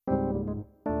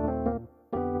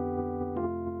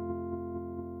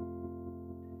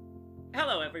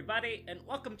everybody, and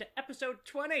welcome to episode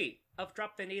 20 of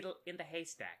Drop the Needle in the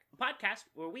Haystack, a podcast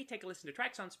where we take a listen to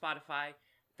tracks on Spotify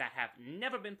that have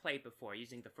never been played before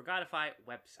using the Forgotify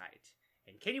website.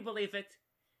 And can you believe it?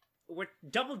 We're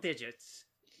double digits.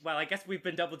 Well, I guess we've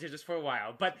been double digits for a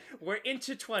while, but we're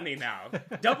into 20 now.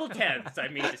 Double tens, I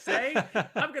mean to say.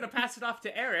 I'm going to pass it off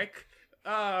to Eric.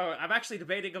 I'm actually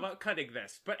debating about cutting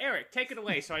this, but Eric, take it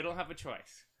away so I don't have a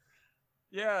choice.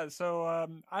 Yeah, so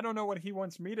I don't know what he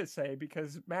wants me to say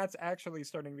because Matt's actually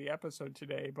starting the episode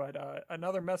today, but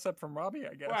another mess up from Robbie,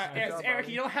 I guess. Well, yes, job, Eric,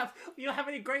 Robbie. you don't have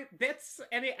any great bits,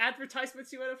 any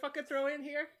advertisements you want to fucking throw in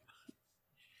here?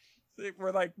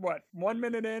 We're like, what, 1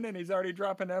 minute in and he's already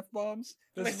dropping F-bombs?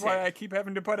 This is Listen. why I keep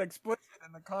having to put explicit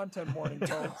in the content warning,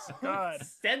 folks. God.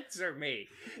 Censor me.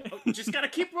 Just gotta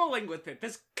keep rolling with it.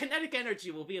 This kinetic energy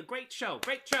will be a great show.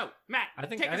 Great show. Matt, I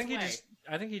think take us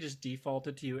away. he just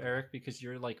defaulted to you, Eric, because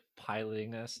you're like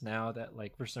piloting us now that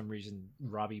like for some reason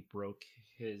Robbie broke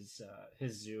his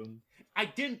Zoom. I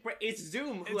didn't. It's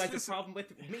Zoom who It's has just- a problem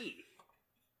with me.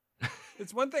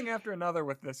 It's one thing after another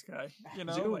with this guy, you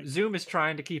know? Zoom, like- Zoom is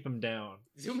trying to keep him down.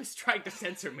 Zoom is trying to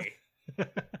censor me.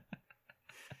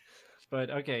 But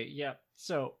okay, yeah.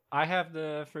 So I have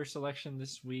the first selection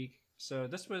this week. So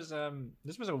this was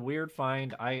a weird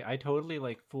find. I totally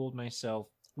like fooled myself.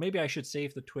 Maybe I should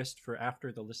save the twist for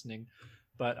after the listening.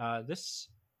 But this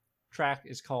track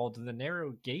is called The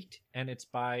Narrow Gate, and it's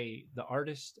by the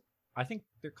artist, I think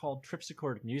they're called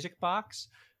Tripsichord Music Box.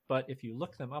 But if you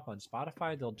look them up on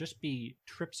Spotify, they'll just be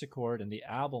Tripsichord, and the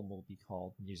album will be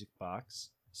called Music Box.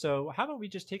 So how about we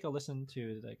just take a listen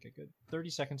to like a good 30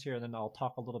 seconds here, and then I'll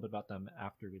talk a little bit about them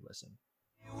after we listen.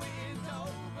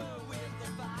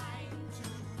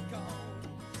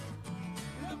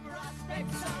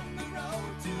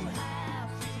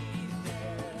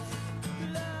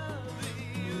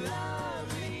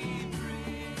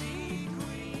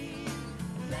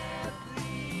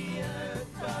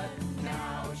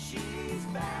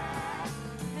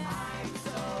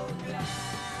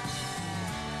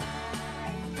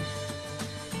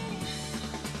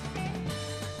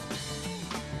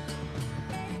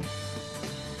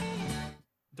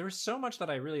 There's so much that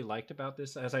I really liked about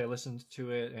this as I listened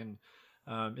to it, and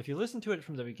if you listen to it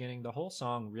from the beginning, the whole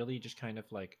song really just kind of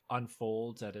like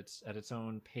unfolds at its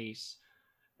own pace.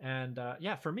 And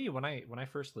yeah, for me, when I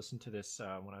first listened to this,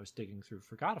 when I was digging through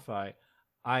Forgotify,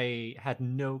 I had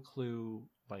no clue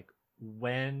like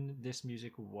when this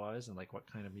music was and like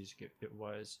what kind of music it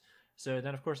was. So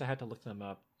then, of course, I had to look them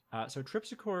up. So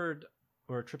Tripsichord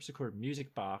or Tripsichord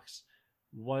Music Box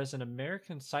was an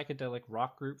American psychedelic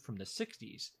rock group from the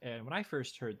 60s. And when I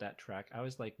first heard that track, I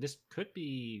was like, this could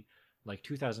be like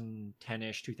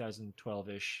 2010-ish,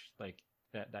 2012-ish, like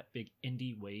that big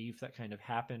indie wave that kind of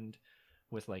happened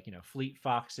with like, you know, Fleet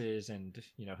Foxes and,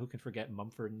 you know, who can forget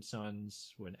Mumford and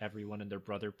Sons when everyone and their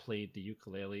brother played the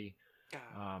ukulele.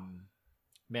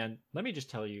 Man, let me just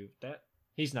tell you that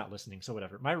he's not listening, so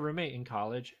whatever. My roommate in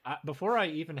college, before I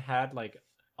even had like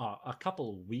a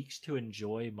couple weeks to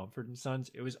enjoy Mumford and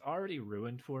Sons, it was already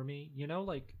ruined for me. You know,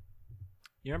 like,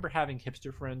 you remember having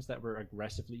hipster friends that were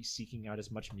aggressively seeking out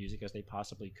as much music as they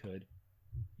possibly could?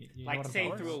 You know Like what I'm saying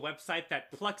talking through a about? website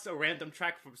that plucks a random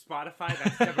track from Spotify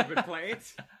that's never been played.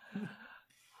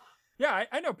 Yeah,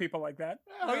 I know people like that.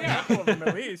 Oh, A yeah. couple of them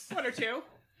at least. One or two.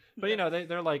 But you know,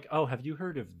 they're like, oh, have you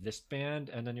heard of this band?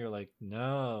 And then you're like,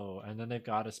 no. And then they've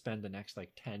got to spend the next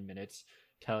like 10 minutes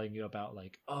telling you about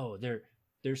like, oh,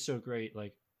 they're so great.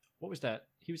 Like, what was that?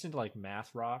 He was into like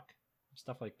math rock,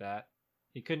 stuff like that.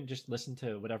 He couldn't just listen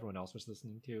to what everyone else was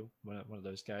listening to. One of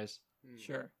those guys.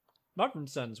 Sure. Mumford and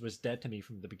Sons was dead to me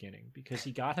from the beginning because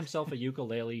he got himself a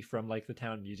ukulele from like the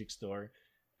town music store,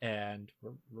 and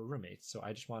we're roommates. So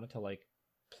I just wanted to like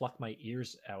pluck my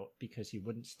ears out because he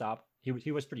wouldn't stop.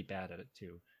 He was pretty bad at it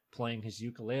too, playing his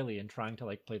ukulele and trying to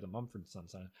like play the Mumford and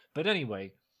Sons on it. But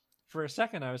anyway, for a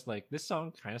second I was like, this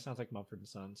song kind of sounds like Mumford and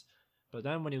Sons. But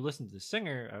then when you listen to the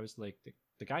singer, I was like,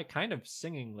 the guy kind of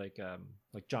singing like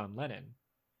John Lennon,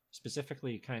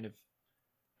 specifically kind of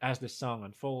as this song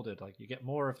unfolded. Like you get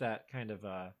more of that kind of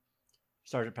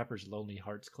Sgt. Pepper's Lonely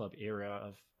Hearts Club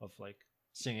era of like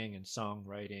singing and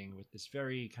songwriting with this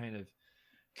very kind of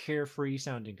carefree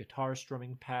sounding guitar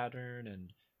strumming pattern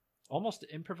and almost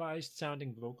improvised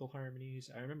sounding vocal harmonies.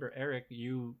 I remember, Eric,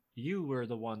 you were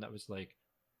the one that was like,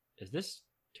 is this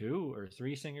 2 or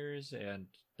 3 singers? And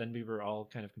then we were all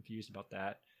kind of confused about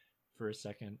that for a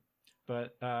second.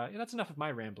 But yeah, that's enough of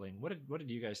my rambling. What did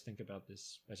you guys think about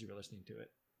this as you were listening to it?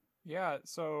 Yeah,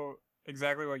 so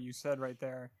exactly what you said right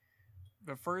there.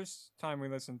 The first time we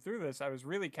listened through this, I was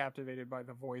really captivated by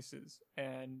the voices.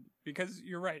 And because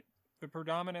you're right, the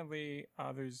predominantly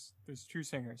there's two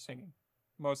singers singing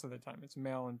most of the time. It's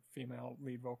male and female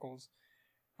lead vocals.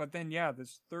 But then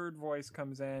this third voice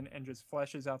comes in and just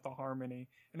fleshes out the harmony,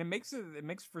 and it makes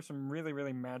for some really,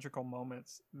 really magical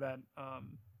moments that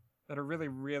that are really,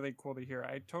 really cool to hear.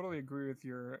 I totally agree with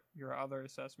your other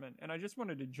assessment. And I just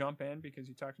wanted to jump in because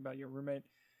you talked about your roommate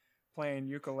playing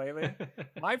ukulele.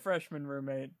 My freshman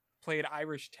roommate played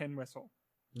Irish tin whistle.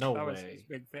 No That way. was his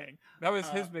big thing. That was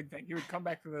his big thing. He would come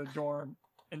back to the dorm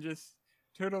and just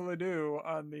toodle-a-doo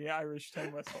on the Irish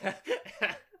tin whistle.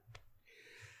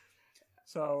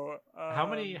 So How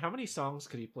many songs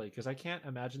could he play? Because I can't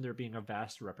imagine there being a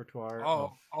vast repertoire.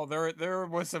 There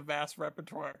was a vast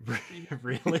repertoire.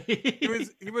 Really?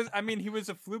 He was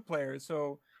a flute player,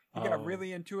 so he got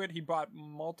really into it. He bought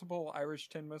multiple Irish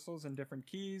tin whistles in different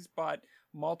keys, bought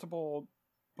multiple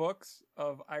books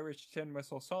of Irish tin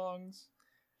whistle songs,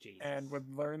 and would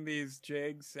learn these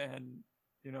jigs, and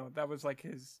that was like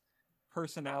his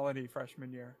personality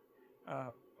freshman year.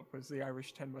 Was the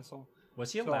Irish tin whistle.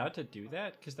 Was he allowed to do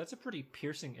that? Because that's a pretty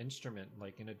piercing instrument,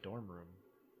 like in a dorm room.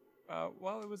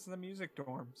 Well, it was the music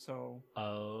dorm, so.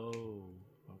 Oh,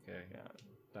 okay. Yeah,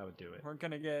 that would do it. Weren't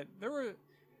gonna get. There were.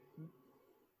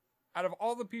 Out of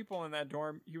all the people in that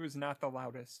dorm, he was not the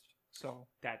loudest. So.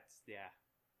 That's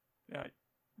Yeah.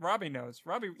 Robbie knows.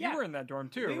 Robbie, you were in that dorm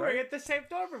too, we right? were at the same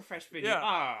dorm in freshman year.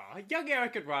 Young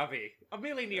Eric and Robbie. A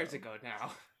million years ago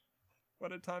now.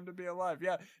 What a time to be alive.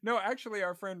 Yeah. No, actually,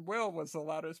 our friend Will was the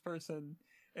loudest person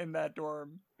in that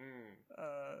dorm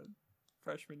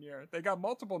freshman year. They got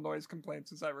multiple noise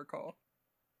complaints, as I recall.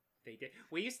 They did.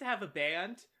 We used to have a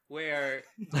band where...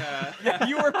 Yeah,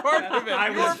 you were part of it.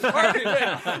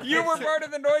 You were part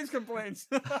of the noise complaints.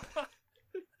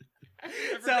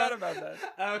 I forgot about that.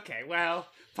 Okay, well,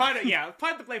 part of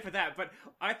the blame for that, but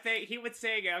he would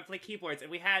sing and play keyboards, and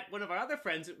we had one of our other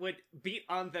friends would beat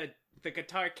on the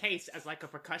guitar case as like a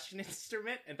percussion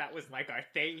instrument, and that was like our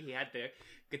thing. He had the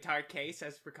guitar case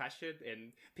as percussion,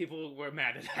 and people were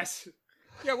mad at us.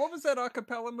 Yeah, what was that a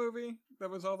cappella movie that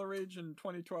was all the rage in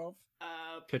 2012?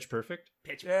 Pitch Perfect?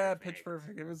 Pitch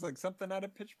Perfect. It was like something out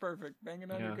of Pitch Perfect,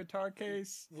 banging on your guitar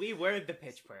case. We were the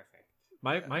Pitch Perfect.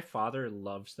 My father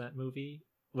loves that movie,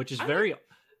 which is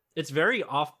it's very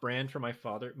off-brand for my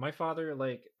father. My father,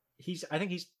 like, I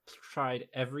think he's tried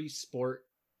every sport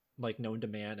like known to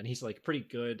man, and he's like pretty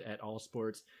good at all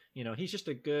sports. He's just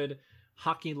a good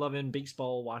hockey loving,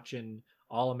 baseball watching,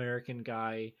 all American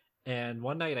guy. And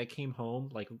one night I came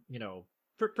home like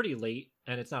pretty late,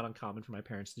 and it's not uncommon for my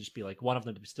parents to just be like one of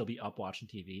them to still be up watching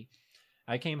TV.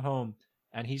 I came home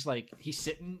and he's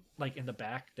sitting like in the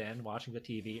back den watching the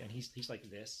TV, and he's like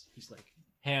this. He's like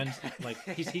hands like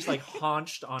he's like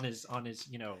haunched on his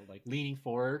like leaning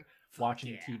forward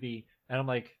watching the TV, and I'm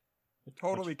like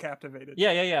totally captivated.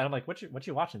 Yeah. And I'm like, what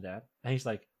you watching, Dad? And he's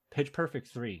like, Pitch Perfect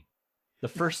 3, the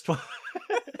first one.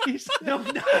 Not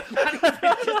even just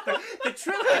the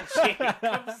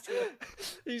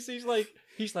trilogy.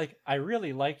 He's like, I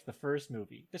really liked the first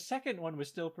movie. The second one was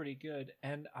still pretty good,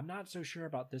 and I'm not so sure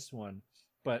about this one.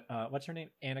 But what's her name?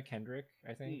 Anna Kendrick,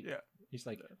 I think. Yeah. He's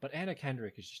like, but Anna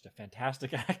Kendrick is just a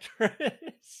fantastic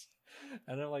actress.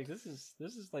 And I'm like, this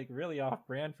is like really off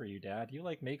brand for you, Dad. You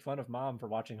like make fun of Mom for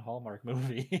watching Hallmark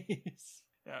movies.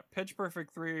 Yeah, Pitch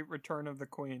Perfect 3, Return of the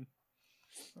Queen.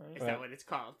 Right. Is that what it's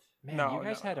called? Man, you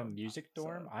guys had a music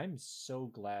dorm? I'm so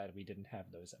glad we didn't have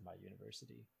those at my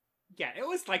university. Yeah, it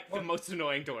was like the most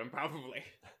annoying dorm, probably.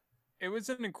 It was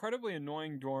an incredibly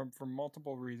annoying dorm for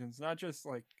multiple reasons. Not just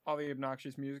like all the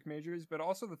obnoxious music majors, but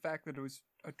also the fact that it was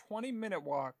a 20-minute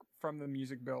walk from the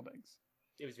music buildings.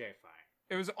 It was very far.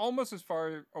 It was almost as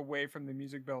far away from the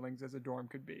music buildings as a dorm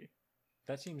could be.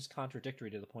 That seems contradictory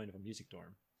to the point of a music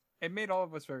dorm. It made all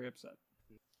of us very upset.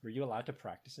 Were you allowed to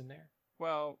practice in there?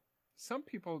 Well, some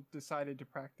people decided to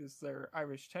practice their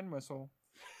Irish tin whistle,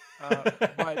 but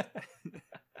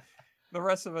the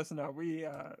rest of us, no. We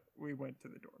went to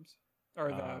the dorms or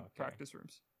the practice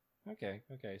rooms. Okay.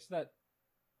 So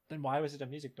then why was it a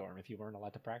music dorm if you weren't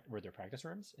allowed to practice? Were there practice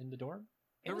rooms in the dorm?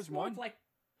 There was one.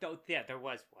 There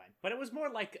was one, but it was more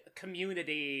like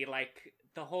community, like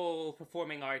the whole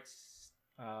performing arts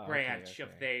branch of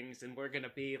things, and we're gonna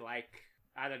be like,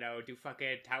 I don't know, do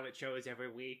fucking talent shows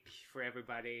every week for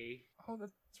everybody. Oh,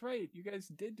 that's right. You guys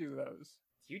did do those.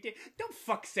 You did? Don't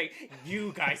fuck say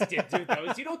you guys did do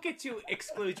those. You don't get to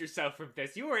exclude yourself from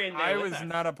this. You were in there. I was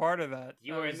not a part of that.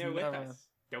 You were in there with us.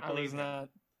 Don't believe me.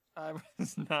 I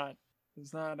was not.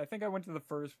 I think I went to the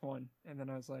first one, and then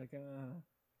I was like,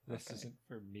 this isn't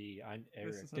for me. I'm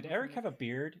Eric. Did Eric have a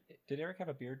beard? Did Eric have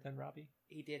a beard then, Robbie?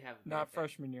 He did have a beard. Not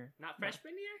freshman year. Not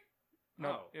freshman year?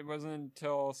 No, it wasn't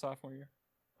until sophomore year.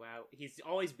 Well, he's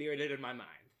always bearded in my mind.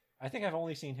 I think I've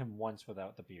only seen him once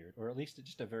without the beard, or at least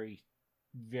just a very,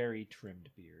 very trimmed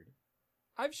beard.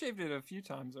 I've shaved it a few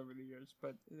times over the years,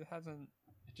 but it hasn't.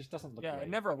 It just doesn't look. Yeah, right. it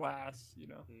never lasts.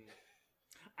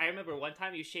 I remember one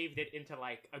time you shaved it into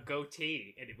like a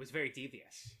goatee, and it was very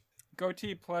devious.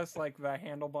 Goatee plus like the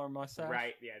handlebar mustache.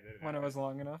 Right? Yeah. When it was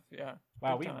long enough. Yeah.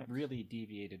 Wow, Good we times. really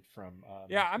deviated from.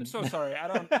 Yeah, I'm so sorry.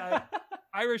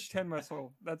 Irish tin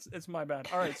whistle. It's my bad.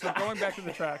 All right, so going back to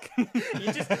the track.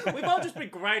 We've all just been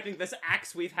grinding this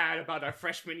axe we've had about our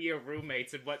freshman year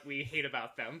roommates and what we hate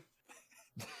about them.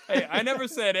 Hey, I never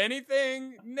said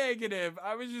anything negative.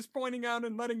 I was just pointing out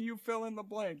and letting you fill in the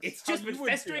blanks. It's just been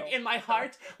festering in my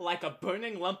heart like a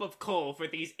burning lump of coal for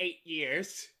these 8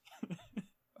 years.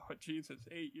 Oh, Jesus,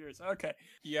 8 years. Okay.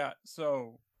 Yeah,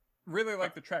 so really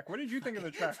like the track. What did you think of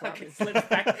the track, Fucking Robbie? slips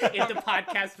back into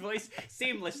podcast voice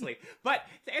seamlessly. But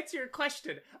to answer your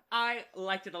question, I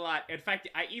liked it a lot. In fact,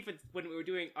 I even, when we were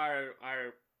doing our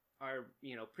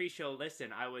pre-show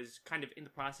listen, I was kind of in the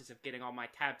process of getting all my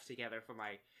tabs together for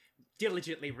my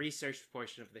diligently researched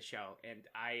portion of the show, and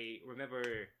I remember,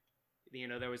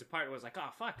 there was a part where I was like, oh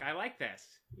fuck, I like this,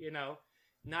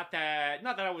 not that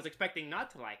I was expecting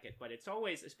not to like it, but it's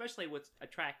always, especially with a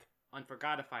track on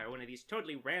Forgotify or one of these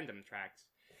totally random tracks,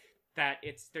 that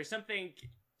there's something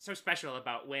so special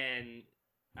about when,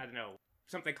 I don't know,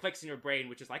 something clicks in your brain,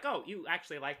 which is like, oh, you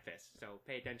actually like this, so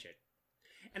pay attention.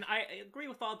 And I agree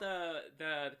with all the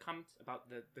comments about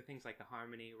the things like the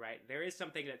harmony, right? There is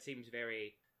something that seems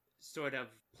very sort of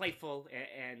playful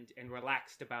and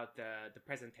relaxed about the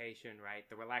presentation, right?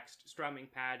 The relaxed strumming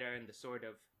pattern, the sort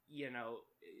of,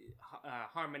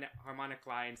 harmonic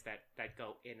lines that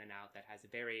go in and out, that has a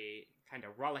very kind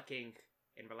of rollicking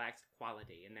and relaxed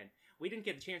quality. And then we didn't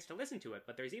get a chance to listen to it,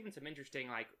 but there's even some interesting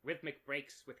like rhythmic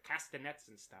breaks with castanets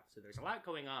and stuff. So there's a lot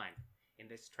going on in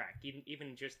this track,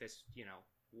 even just this,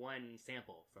 one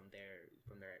sample from their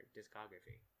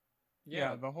discography.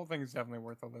 Yeah, the whole thing is definitely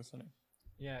worth a listening.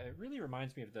 Yeah, it really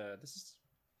reminds me of this is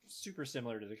super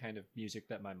similar to the kind of music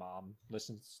that my mom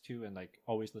listens to and like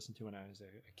always listened to when I was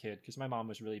a kid, because my mom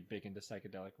was really big into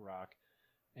psychedelic rock,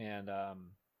 and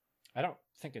I don't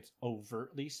think it's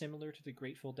overtly similar to the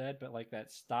Grateful Dead, but like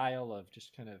that style of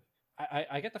just kind of,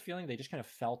 I get the feeling they just kind of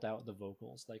felt out the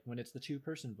vocals, like when it's the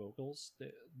 2-person vocals,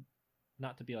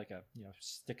 not to be like a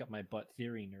stick up my butt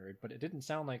theory nerd, but it didn't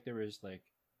sound like there was like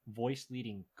voice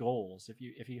leading goals.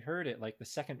 If you heard it, like the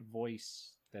second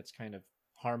voice that's kind of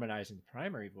harmonizing the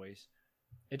primary voice,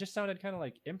 it just sounded kind of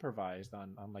like improvised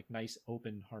on like nice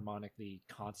open harmonically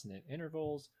consonant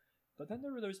intervals. But then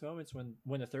there were those moments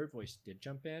when the third voice did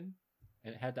jump in,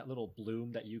 and it had that little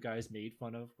bloom that you guys made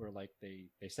fun of, where like they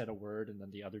said a word and then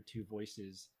the other 2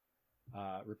 voices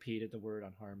repeated the word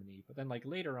on harmony. But then like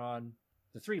later on,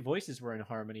 the 3 voices were in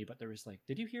harmony, but there was like,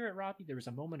 did you hear it, Robbie? There was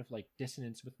a moment of like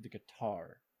dissonance with the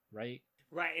guitar, right?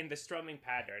 Right, in the strumming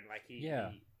pattern, like he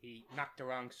knocked the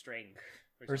wrong string.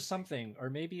 Or something. Or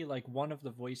maybe like one of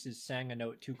the voices sang a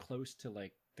note too close to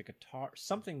like the guitar.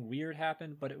 Something weird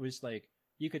happened, but it was like,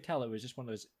 you could tell it was just one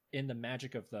of those, in the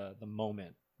magic of the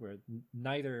moment, where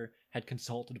neither had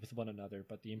consulted with one another,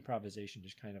 but the improvisation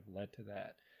just kind of led to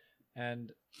that.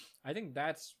 And I think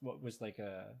that's what was like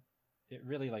it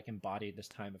really like embodied this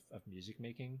time of music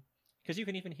making, because you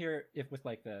can even hear it with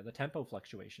like the tempo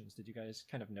fluctuations. Did you guys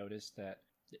kind of notice that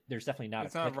there's definitely not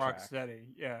it's a not click rock track. steady?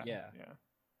 Yeah.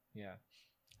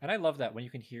 And I love that when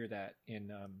you can hear that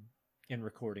in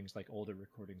recordings, like older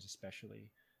recordings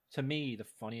especially. To me, the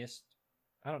funniest,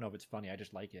 I don't know if it's funny, I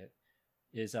just like it,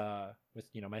 is with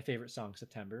my favorite song,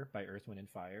 September by Earth, Wind and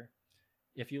Fire.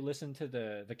 If you listen to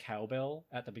the cowbell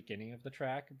at the beginning of the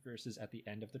track versus at the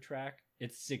end of the track,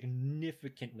 it's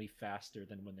significantly faster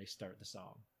than when they start the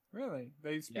song. Really?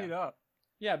 They speed up?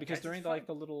 Yeah, because during the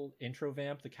little intro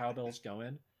vamp, the cowbell's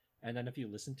going, and then if you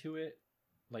listen to it,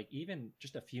 like even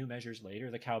just a few measures later,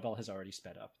 the cowbell has already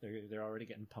sped up. They're already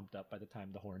getting pumped up by the time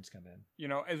the horns come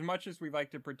in. As much as we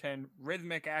like to pretend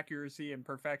rhythmic accuracy and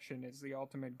perfection is the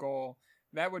ultimate goal,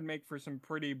 that would make for some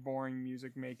pretty boring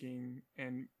music making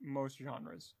in most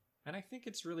genres. And I think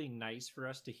it's really nice for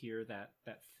us to hear that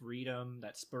freedom,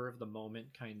 that spur of the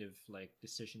moment kind of like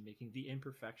decision making, the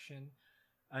imperfection.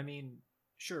 I mean,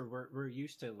 sure, we're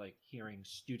used to like hearing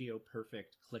studio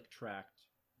perfect click tracked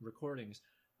recordings,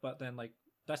 but then like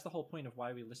that's the whole point of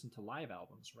why we listen to live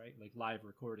albums, right? Like live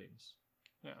recordings.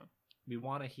 Yeah. We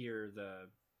want to hear the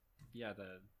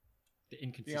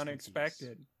inconsistencies. The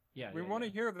unexpected. Yeah. We want to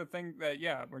hear the thing that,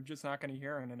 we're just not going to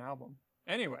hear in an album.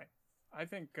 Anyway, I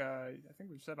think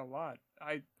we've said a lot.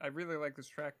 I really like this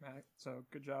track, Matt. So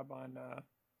good job on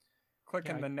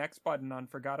clicking the next button on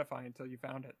Forgotify until you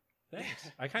found it.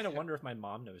 Thanks. I kind of wonder if my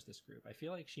mom knows this group. I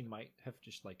feel like she might have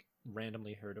just like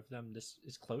randomly heard of them. This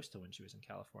is close to when she was in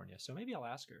California, so maybe I'll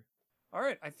ask her. All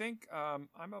right, I think I'm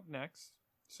up next.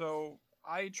 So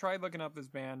I tried looking up this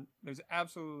band. There's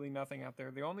absolutely nothing out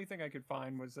there. The only thing I could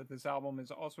find was that this album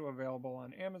is also available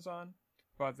on Amazon,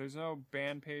 but there's no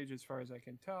band page as far as I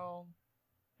can tell,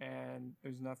 and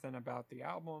there's nothing about the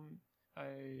album.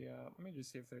 Let me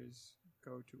just see if there's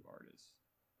go-to artists,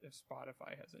 if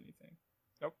Spotify has anything.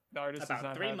 Nope, the artist does About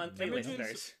not 3 have monthly images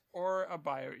listeners. or a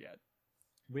bio yet.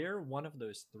 We're one of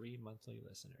those 3 monthly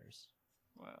listeners.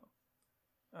 Wow.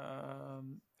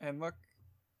 And look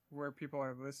where people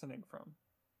are listening from.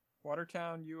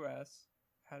 Watertown, U.S.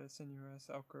 Addison, U.S.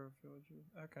 Elk Grove Village.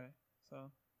 Okay,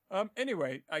 so...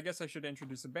 anyway, I guess I should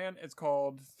introduce the band. It's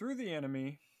called Through the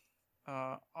Enemy.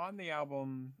 On the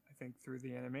album, I think Through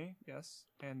the Enemy, yes.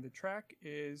 And the track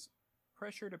is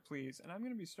Pressure to Please. And I'm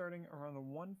going to be starting around the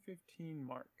 1:15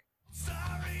 mark.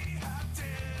 Sorry I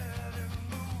didn't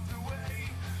move the way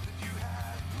that you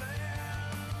had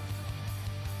planned.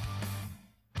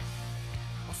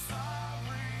 I'm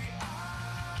sorry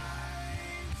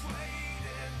I've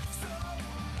waited so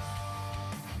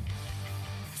long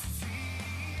to see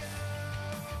you.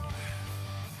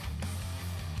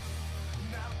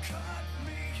 Now cut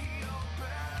me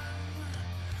open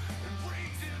and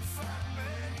redefine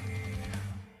me.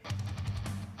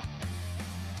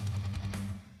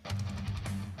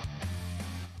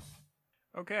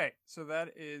 Okay, so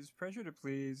that is Pressure to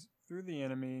Please, Through the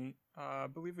Enemy. I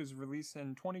believe it was released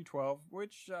in 2012,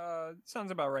 which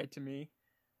sounds about right to me.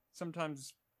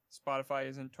 Sometimes Spotify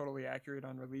isn't totally accurate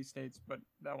on release dates, but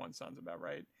that one sounds about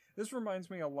right. This reminds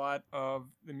me a lot of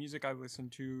the music I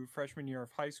listened to freshman year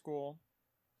of high school,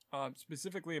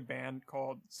 specifically a band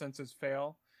called Senses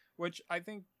Fail, which I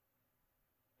think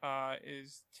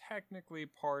is technically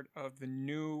part of the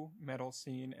new metal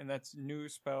scene, and that's new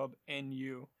spelled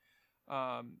N-U.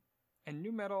 And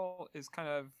new metal is kind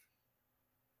of,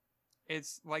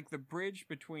 it's like the bridge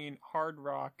between hard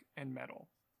rock and metal.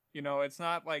 You know, it's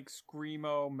not like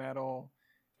screamo metal,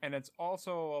 and it's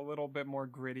also a little bit more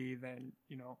gritty than,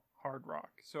 you know, hard rock.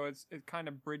 So it kind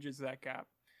of bridges that gap.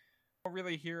 I don't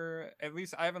really hear, at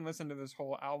least I haven't listened to this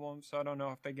whole album, so I don't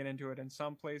know if they get into it in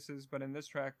some places, but in this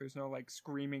track there's no like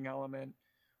screaming element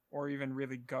or even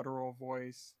really guttural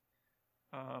voice.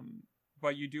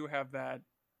 But you do have that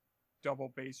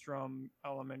double bass drum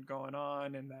element going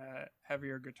on and the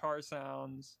heavier guitar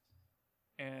sounds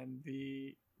and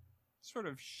the sort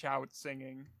of shout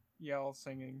singing, yell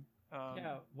singing.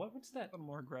 Yeah, what was that? A little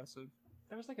more aggressive.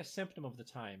 That was like a symptom of the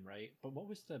time, right? But what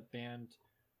was the band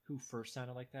who first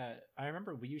sounded like that? I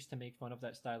remember we used to make fun of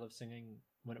that style of singing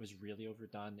when it was really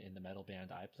overdone in the metal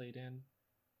band I played in.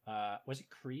 Was it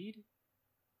Creed?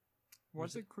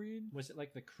 Was it Creed? Was it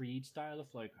like the Creed style of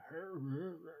like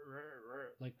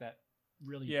that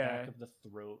really Yeah. back of the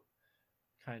throat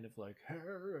kind of like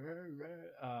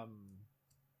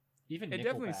even It Nickelback,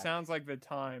 definitely sounds like the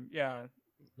time. Yeah.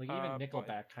 like even but-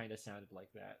 Nickelback kind of sounded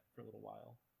like that for a little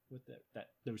while with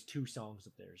those two songs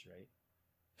of theirs, right?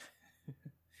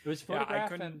 It was Yeah, I Photograph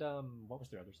couldn't- and what was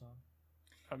their other song?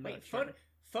 I'm Wait, not sure.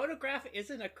 Photograph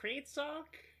isn't a Creed song?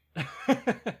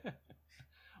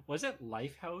 Was it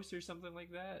Lifehouse or something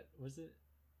like that? Was it?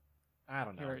 I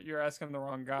don't know. You're asking the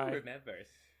wrong Who guy. remembers?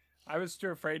 I was too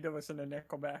afraid to listen to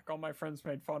Nickelback. All my friends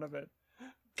made fun of it.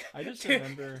 I just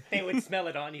remember They would smell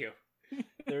it on you.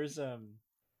 there's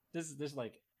this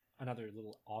like another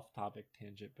little off-topic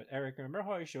tangent, but Eric, remember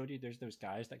how I showed you there's those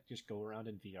guys that just go around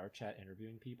in VR chat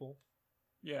interviewing people?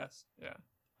 Yes. Yeah.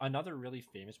 Another really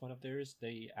famous one of theirs,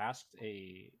 they asked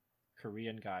a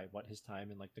Korean guy what his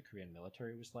time in like the Korean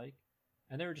military was like,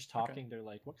 and they were just talking. They're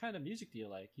like, "What kind of music do you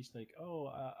like?" He's like, "Oh,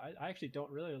 I actually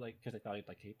don't really like," because I thought he'd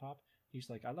like K-pop. He's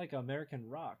like, "I like American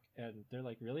rock," and they're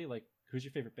like, "Really? Like, who's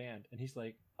your favorite band?" And he's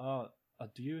like,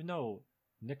 do you know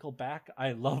Nickelback?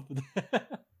 I love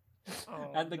that."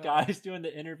 Oh, And the no. guys doing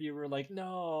the interview were like,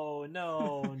 no,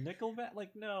 Nickelback,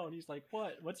 like, no. And he's like,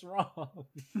 what's wrong?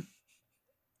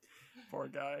 Poor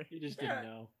guy. He just Yeah.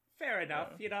 didn't know. Fair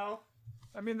enough, Yeah. you know.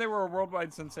 I mean, they were a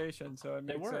worldwide sensation, so it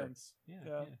They makes were. sense.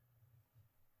 Yeah.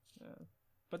 Yeah.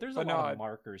 But there's But a lot no, of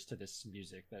markers to this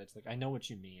music that it's like, I know what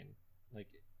you mean. Like,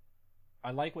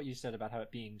 I like what you said about how it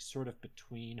being sort of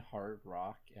between hard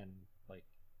rock and like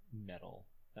metal.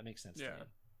 That makes sense Yeah. to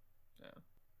me.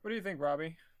 What do you think,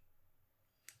 Robbie?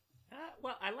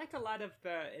 Well, I like a lot of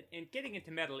the. And getting into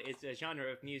metal is a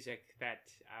genre of music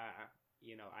that,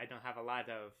 I don't have a lot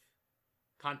of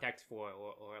context for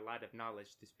or a lot of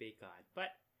knowledge to speak on. But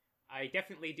I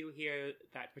definitely do hear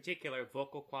that particular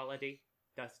vocal quality.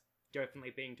 Thus,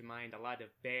 definitely bring to mind a lot of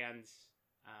bands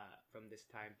from this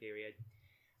time period.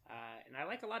 And I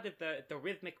like a lot of the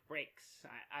rhythmic breaks.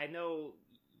 I know,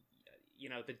 you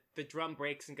know, the drum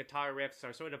breaks and guitar riffs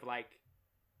are sort of like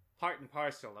part and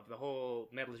parcel of the whole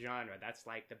metal genre. That's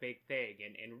like the big thing.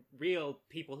 And real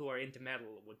people who are into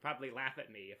metal would probably laugh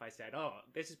at me if I said, oh,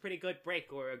 this is pretty good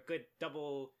break or a good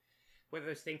double, what are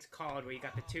those things called where you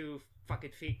got the two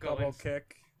fucking feet going? Double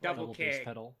kick. Double bass kick.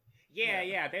 pedal.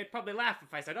 Yeah, they'd probably laugh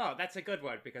if I said, oh, that's a good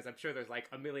one, because I'm sure there's like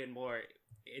a million more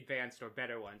advanced or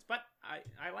better ones. But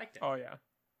I liked it. Oh yeah.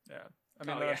 I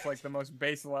mean, Oh, that's yeah. like the most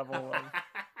base level of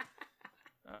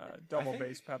double I think-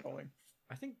 bass pedaling.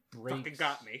 I think Fucking breaks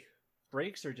got me.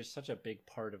 breaks are just such a big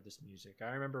part of this music.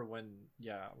 I remember when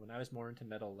I was more into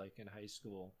metal, like in high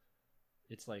school,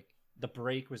 it's like the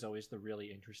break was always the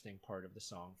really interesting part of the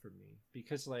song for me,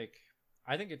 because like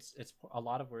I think it's a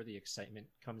lot of where the excitement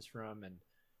comes from, and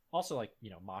also like, you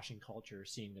know, moshing culture,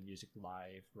 seeing the music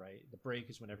live, right? The break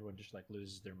is when everyone just like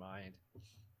loses their mind,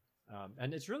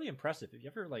 and it's really impressive. If you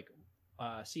ever like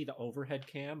see the overhead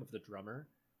cam of the drummer,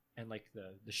 and like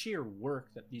the sheer work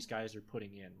that these guys are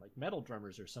putting in, like metal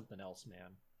drummers are something else,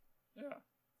 man. Yeah.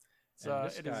 It's, And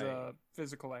this it is guy- a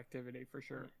physical activity for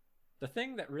sure. The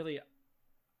thing that really,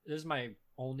 this is my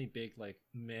only big like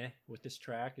meh with this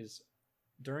track, is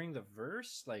during the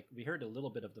verse, like we heard a little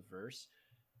bit of the verse,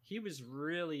 he was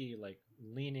really like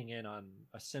leaning in on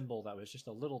a cymbal that was just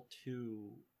a little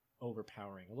too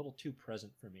overpowering, a little too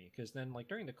present for me. Because then like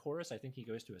during the chorus, I think he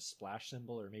goes to a splash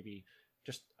cymbal or maybe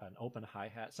just an open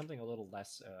hi-hat, something a little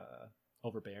less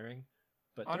overbearing.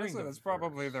 But during Honestly, the that's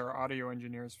probably verse- their audio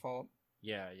engineer's fault.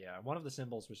 Yeah. One of the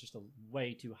cymbals was just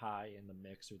way too high in the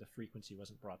mix, or the frequency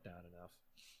wasn't brought down enough.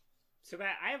 So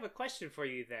Matt, I have a question for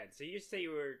you then. So you say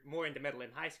you were more into metal in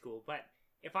high school, but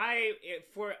if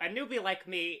for a newbie like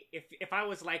me, if I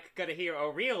was like gonna hear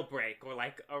a real break or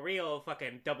like a real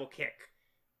fucking double kick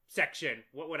section,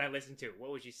 what would I listen to? What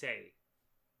would you say?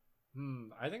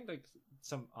 I think like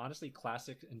some honestly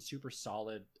classic and super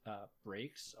solid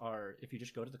breaks are, if you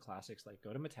just go to the classics, like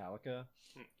go to Metallica,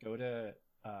 go to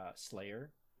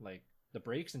Slayer. Like the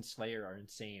breaks in Slayer are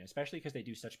insane, especially because they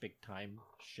do such big time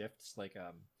shifts, like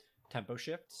tempo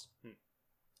shifts.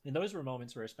 And those were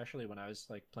moments where, especially when I was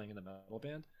like playing in the metal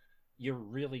band, you're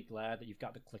really glad that you've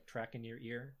got the click track in your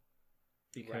ear,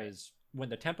 because when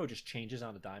the tempo just changes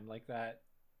on a dime like that,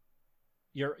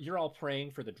 you're all praying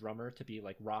for the drummer to be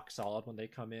like rock solid when they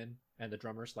come in, and the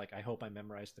drummer's like, I hope I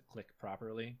memorized the click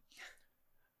properly.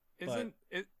 Isn't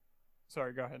it?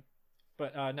 Sorry, go ahead.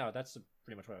 But no, that's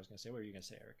pretty much what I was gonna say. What were you gonna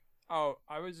say, Eric? Oh,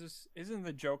 I was just. Isn't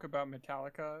the joke about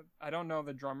Metallica? I don't know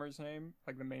the drummer's name,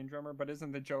 like the main drummer, but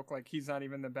isn't the joke like he's not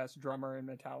even the best drummer in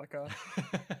Metallica?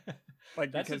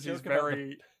 Like That's a because he's joke about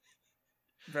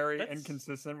very That's-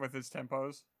 inconsistent with his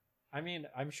tempos. I mean,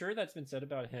 I'm sure that's been said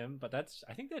about him, but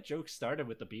I think that joke started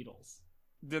with the Beatles.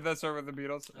 Did that start with the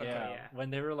Beatles? Okay. Yeah, yeah. when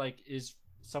they were like,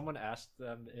 someone asked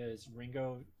them, is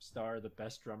Ringo Starr the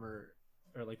best drummer,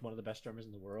 or like one of the best drummers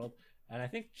in the world? And I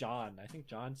think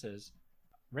John says,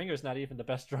 Ringo's not even the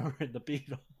best drummer in the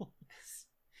Beatles.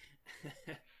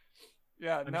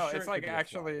 Yeah, I'm no, sure it's it like could be a flaw.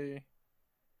 actually.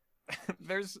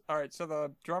 There's all right. So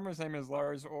the drummer's name is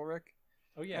Lars Ulrich,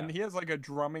 Oh yeah. and he has like a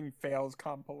drumming fails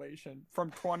compilation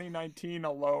from 2019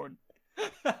 alone.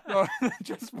 So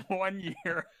just 1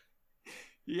 year,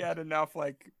 he had enough,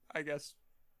 like, I guess,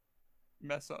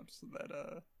 mess ups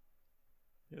that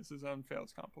he has his own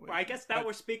fails compilation. Well, I guess now But-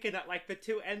 we're speaking at like the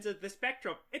two ends of the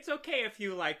spectrum. It's okay if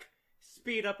you like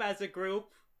speed up as a group,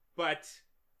 but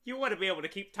you want to be able to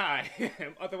keep time.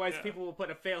 Otherwise, Yeah. people will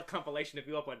put a failed compilation of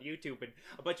you up on YouTube, and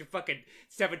a bunch of fucking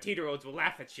 17-year-olds will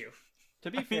laugh at you. To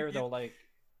be fair though, like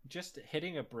just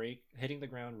hitting the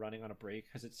ground running on a break,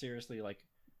 because it's seriously like,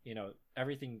 you know,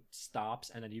 everything stops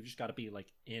and then you've just got to be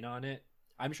like in on it.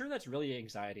 I'm sure that's really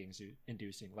anxiety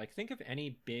inducing. Like think of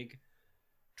any big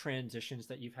transitions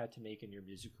that you've had to make in your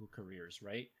musical careers,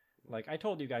 right? Like I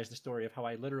told you guys the story of how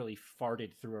I literally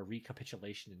farted through a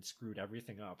recapitulation and screwed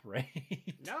everything up, right?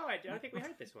 No, I don't think we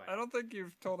heard this one. I don't think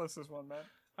you've told us this one, Matt.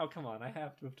 Oh come on, I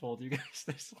have to have told you guys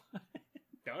this one.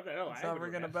 No, It's I not would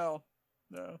ringing a remember. bell.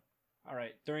 No. All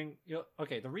right.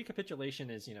 The recapitulation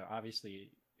is, you know,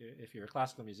 obviously, if you're a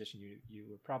classical musician, you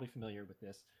were probably familiar with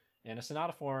this. In a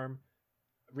sonata form,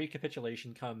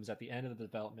 recapitulation comes at the end of the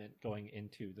development, going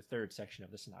into the third section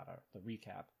of the sonata, the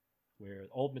recap, where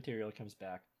old material comes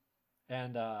back.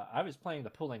 And I was playing the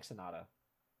Poulenc sonata,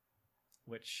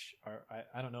 which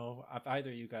I don't know if either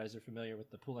of you guys are familiar with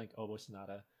the Poulenc oboe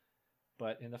sonata,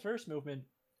 but in the first movement,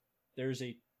 there's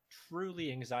a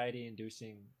truly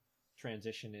anxiety-inducing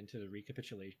transition into the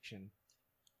recapitulation.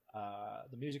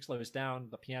 The music slows down,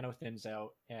 the piano thins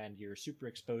out, and you're super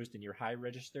exposed in your high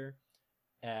register.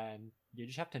 and you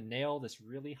just have to nail this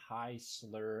really high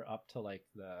slur up to like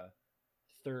the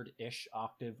third-ish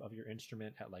octave of your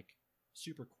instrument at like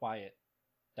super quiet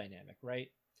dynamic, right?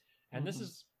 And this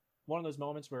is one of those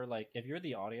moments where like if you're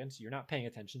the audience, you're not paying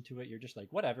attention to it, you're just like,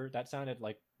 whatever, that sounded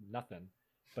like nothing.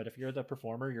 But if you're the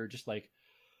performer, you're just like,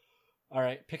 all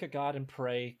right, pick a god and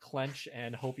pray, clench,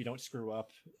 and hope you don't screw up.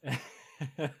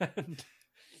 And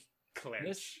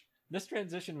Clench. this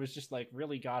transition was just like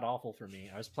really god awful for me.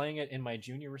 I was playing it in my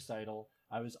junior recital.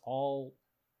 I was all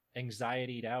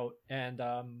anxietied out, and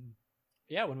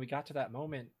yeah, when we got to that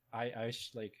moment, I was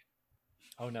like,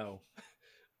 oh no,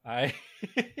 I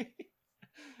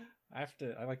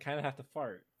I like kind of have to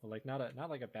fart, but like not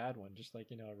like a bad one, just like,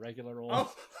 you know, a regular old.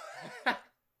 Oh.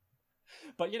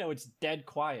 But you know, it's dead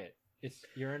quiet.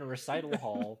 You're in a recital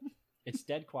hall. It's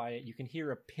dead quiet. You can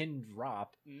hear a pin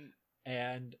drop,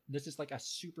 and this is like a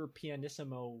super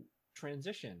pianissimo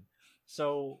transition.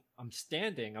 So I'm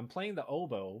standing. I'm playing the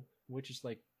oboe, which is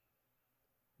like,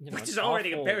 you know, Which is an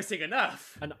already awful- embarrassing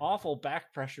enough. an awful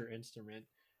back pressure instrument,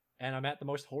 and I'm at the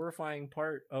most horrifying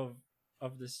part of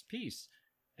this piece,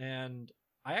 and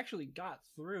I actually got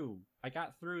through. I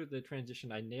got through the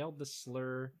transition. I nailed the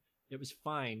slur. It was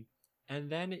fine. And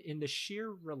then in the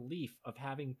sheer relief of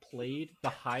having played the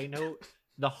high note,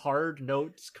 the hard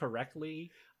notes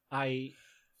correctly, I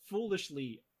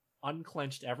foolishly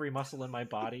unclenched every muscle in my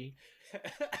body,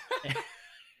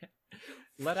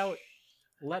 let out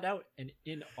an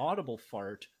inaudible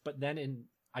fart, but then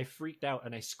I freaked out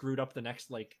and I screwed up the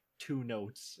next like 2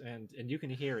 notes, and you can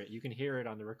hear it. You can hear it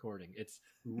on the recording. It's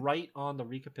right on the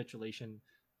recapitulation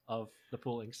of the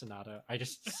Pooling Sonata. I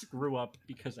just screw up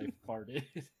because I farted.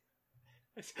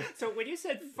 So when you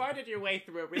said farted your way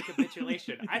through a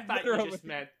recapitulation, I thought you Literally. just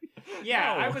meant,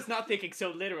 yeah, No. I was not thinking so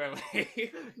literally.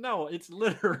 No, it's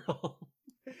literal.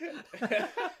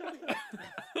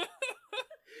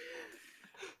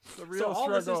 The real So all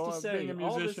this is struggle to of say, being a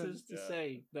all this musician. is to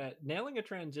say that nailing a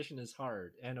transition is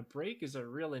hard, and a break is a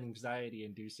real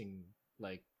anxiety-inducing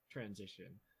like transition.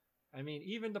 I mean,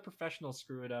 even the professionals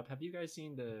screw it up. Have you guys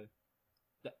seen the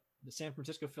San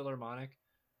Francisco Philharmonic,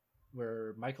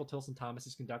 where Michael Tilson Thomas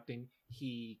is conducting?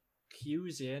 He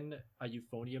cues in a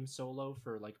euphonium solo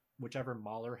for like whichever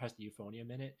Mahler has the euphonium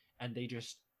in it, and they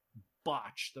just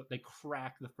botch. They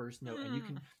crack the first note, and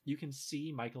you can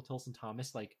see Michael Tilson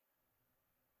Thomas like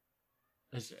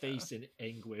his Yeah. face in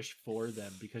anguish for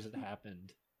them because it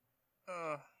happened.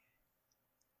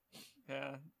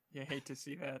 Yeah, you hate to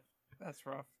see that. That's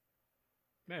rough.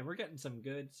 Man, we're getting some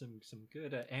good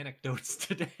anecdotes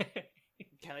today.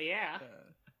 Hell yeah.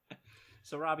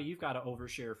 So Robbie, you've got to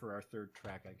overshare for our third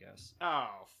track, I guess. Oh,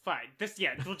 fine.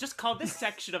 We'll just call this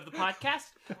section of the podcast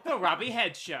the Robbie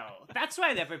Head Show. That's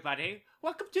right, everybody.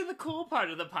 Welcome to the cool part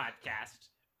of the podcast,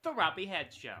 the Robbie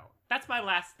Head Show. That's my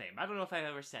last name. I don't know if I've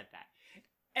ever said that.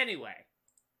 Anyway.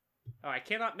 Oh, I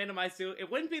cannot minimize Zoom. It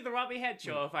wouldn't be the Robbie Head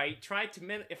Show if I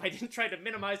didn't try to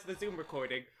minimize the Zoom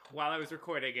recording while I was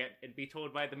recording it and be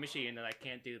told by the machine that I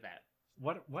can't do that.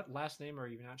 What last name are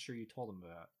you not sure you told him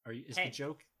about? Is Hey.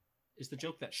 the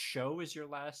joke that Show is your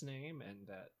last name and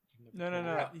that you've No, never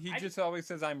no, told no. him? He I- just always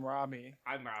says I'm Robbie.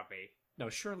 I'm Robbie. No,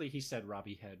 surely he said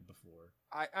Robbie Head before.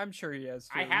 I'm sure he has.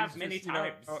 I too. have He's many just, you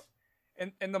know,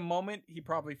 times. in the moment, he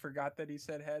probably forgot that he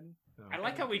said head. Oh. I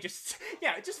like how we just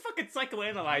fucking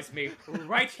psychoanalyze me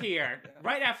right here,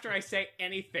 right after I say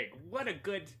anything. What a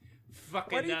good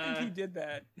fucking. Why do you think he did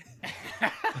that?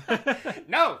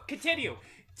 No, continue.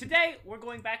 Today we're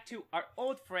going back to our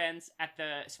old friends at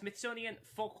the Smithsonian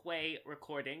Folkway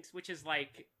recordings, which is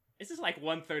like this is like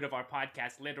 1/3 of our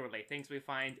podcast, literally things we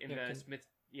find in Yeah, the can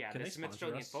the they sponsor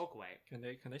Smithsonian us? Folkway.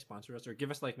 Can they sponsor us or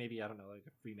give us like maybe, I don't know, like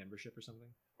a free membership or something?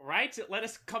 Right? Let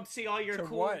us come see all your To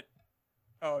cool. what?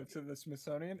 Oh, to the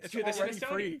Smithsonian. It's To the already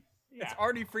Smithsonian. free. Yeah. It's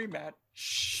already free, Matt.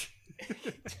 Shh.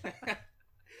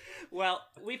 Well,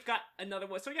 we've got another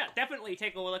one. So yeah, definitely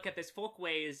take a look at this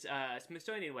Folkways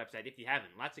Smithsonian website if you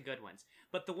haven't. Lots of good ones.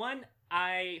 But the one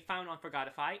I found on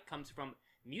Forgotify comes from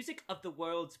Music of the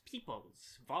World's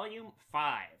Peoples, Volume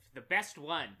 5. The best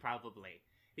one, probably.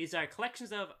 These are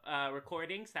collections of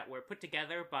recordings that were put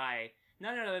together by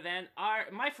none other than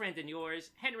my friend and yours,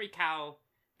 Henry Cow,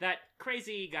 that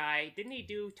crazy guy. Didn't he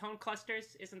do tone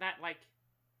clusters? Isn't that like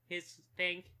his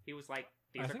thing? He was like,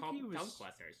 these I are think called he was- tone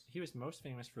clusters. He was most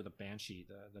famous for the Banshee,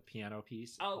 the piano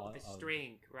piece. Oh, of- the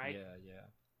string, right?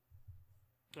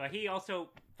 Yeah. He also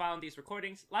found these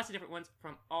recordings, lots of different ones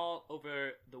from all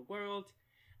over the world,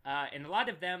 and a lot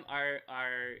of them are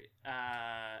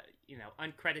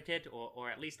uncredited, or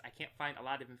at least I can't find a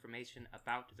lot of information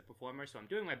about the performer. So I'm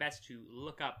doing my best to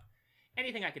look up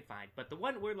anything I could find. But the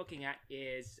one we're looking at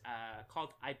is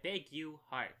called I Beg You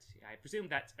Heart. I presume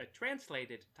that's a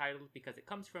translated title because it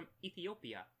comes from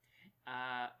Ethiopia.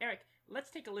 Eric, let's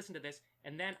take a listen to this,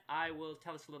 and then I will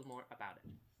tell us a little more about it.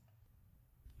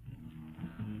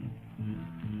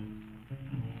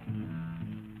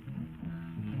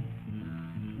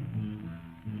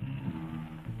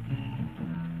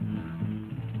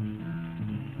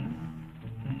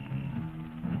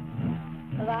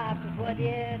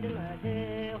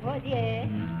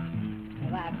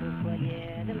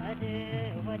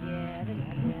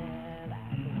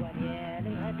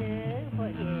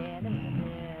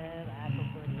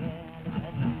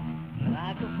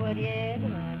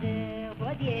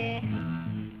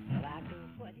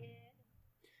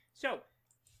 So,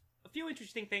 a few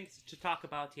interesting things to talk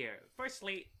about here.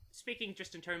 Firstly, speaking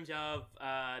just in terms of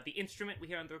the instrument we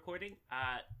hear on the recording,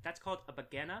 that's called a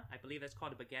bagena. I believe that's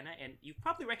called a bagena, and you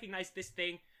probably recognize this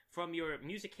thing from your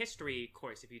music history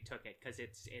course if you took it, because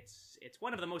it's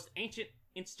one of the most ancient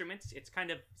instruments. It's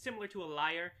kind of similar to a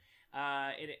lyre.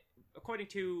 According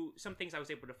to some things I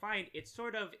was able to find, it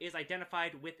sort of is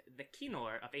identified with the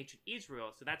kinnor of ancient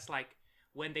Israel. So that's like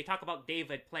when they talk about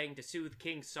David playing to soothe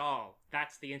King Saul,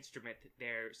 that's the instrument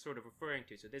they're sort of referring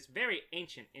to. So this very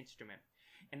ancient instrument.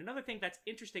 And another thing that's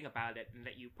interesting about it, and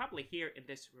that you probably hear in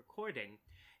this recording,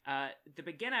 the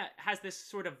bagena has this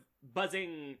sort of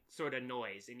buzzing sort of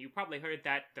noise, and you probably heard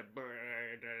that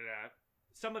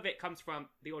some of it comes from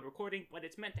the old recording, but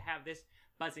it's meant to have this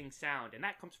buzzing sound, and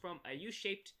that comes from a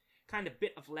U-shaped kind of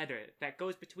bit of leather that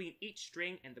goes between each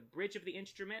string and the bridge of the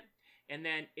instrument, and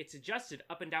then it's adjusted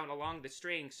up and down along the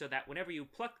string so that whenever you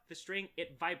pluck the string,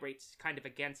 it vibrates kind of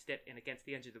against it and against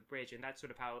the edge of the bridge, and that's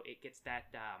sort of how it gets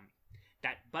that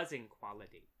buzzing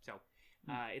quality. So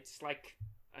it's like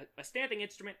a standing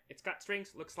instrument. It's got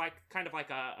strings, looks like kind of like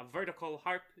a vertical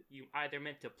harp. You either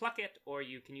meant to pluck it, or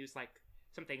you can use like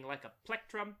something like a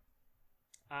plectrum.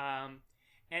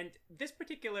 And this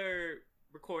particular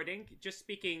recording, just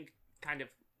speaking kind of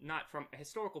not from a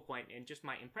historical point and just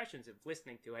my impressions of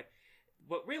listening to it,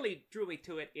 what really drew me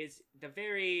to it is the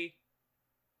very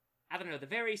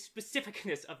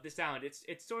specificness of the sound.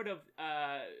 It's sort of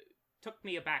took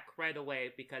me aback right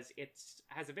away because it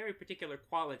has a very particular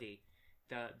quality,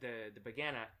 the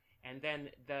bagena, and then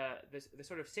the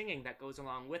sort of singing that goes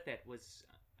along with it was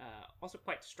also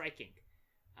quite striking.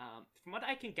 From what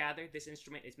I can gather, this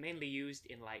instrument is mainly used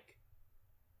in like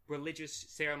religious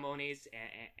ceremonies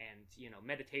and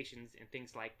meditations and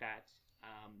things like that.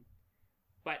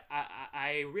 But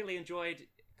I really enjoyed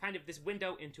kind of this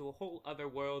window into a whole other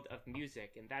world of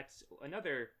music, and that's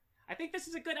another. I think this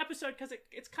is a good episode because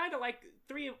it's kind of like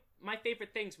three of my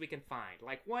favorite things we can find.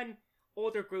 Like one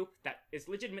older group that is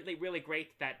legitimately really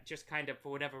great that just kind of, for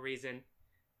whatever reason,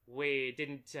 we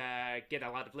didn't get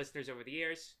a lot of listeners over the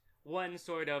years. One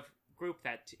sort of group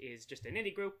that is just an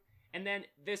indie group. And then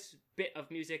this bit of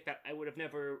music that I would have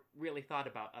never really thought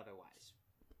about otherwise.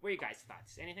 What are you guys'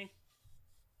 thoughts? Anything?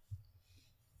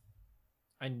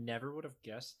 I never would have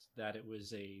guessed that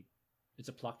it's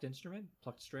a plucked instrument,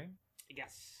 plucked string.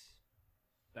 Yes.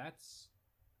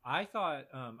 I thought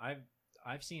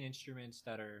I've seen instruments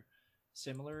that are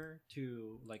similar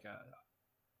to like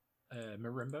a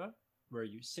marimba, where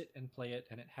you sit and play it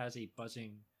and it has a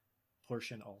buzzing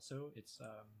portion also. It's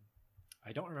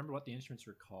I don't remember what the instruments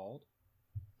were called,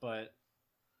 but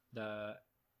the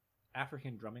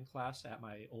African drumming class at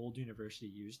my old university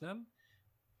used them,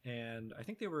 and I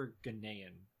think they were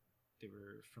Ghanaian. They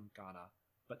were from Ghana,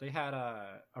 but they had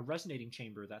a resonating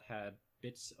chamber that had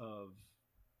bits of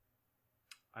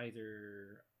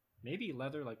either maybe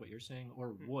leather, like what you're saying,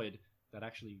 or wood that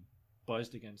actually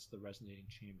buzzed against the resonating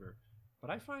chamber. But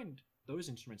I find those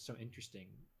instruments so interesting.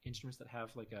 Instruments that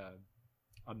have like a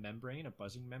membrane, a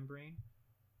buzzing membrane,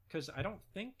 because I don't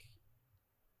think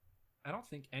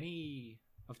any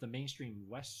of the mainstream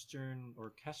Western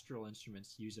orchestral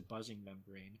instruments use a buzzing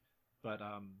membrane. But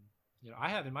I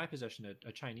have in my possession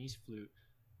a Chinese flute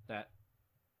that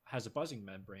has a buzzing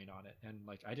membrane on it, and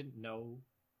like I didn't know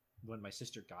when my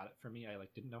sister got it for me. I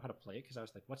like didn't know how to play it because I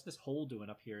was like, what's this hole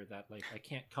doing up here that like I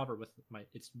can't cover with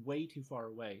it's way too far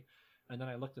away. And then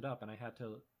I looked it up and I had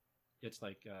to, it's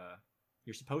like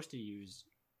you're supposed to use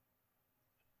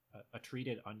a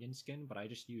treated onion skin, but I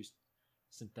just used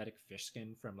synthetic fish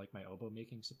skin from like my oboe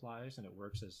making supplies, and it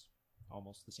works as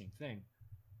almost the same thing.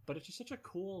 But it's just such a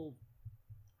cool,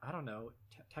 I don't know,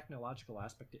 technological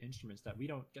aspect to instruments that we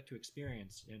don't get to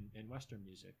experience in Western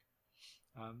music.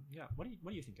 What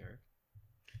do you think, Eric?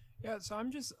 Yeah, so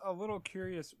I'm just a little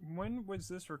curious. When was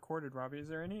this recorded, Robbie? Is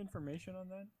there any information on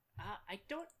that? I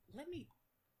don't. Let me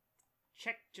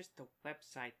check just the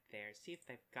website there, see if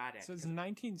they've got it. It says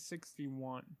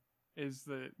 1961 is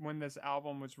when this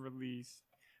album was released,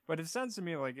 but it sounds to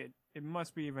me like it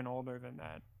must be even older than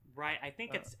that. Right, I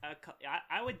think it's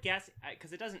I would guess,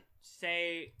 because it doesn't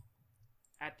say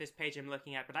at this page I'm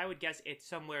looking at, but I would guess it's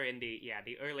somewhere in the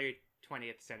early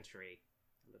 20th century,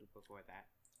 a little before that.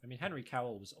 I mean, Henry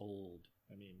Cowell was old.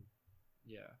 I mean,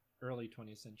 yeah, early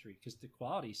 20th century, because the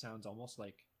quality sounds almost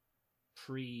like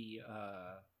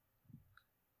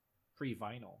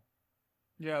pre-vinyl.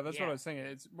 Yeah, that's Yeah. what I was saying.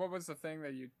 It's what was the thing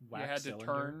that you Wax had to cylinder?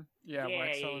 turn? Yeah,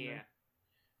 wax cylinder.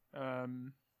 Yeah.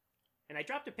 And I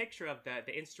dropped a picture of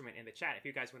the instrument in the chat if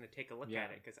you guys want to take a look Yeah.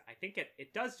 at it, because I think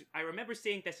it does. I remember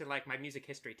seeing this in like my music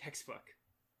history textbook.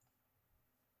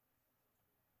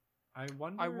 I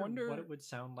wonder what it would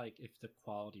sound like if the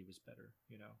quality was better,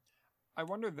 you know? I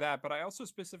wonder that, but I also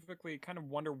specifically kind of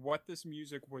wonder what this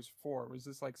music was for. Was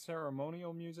this like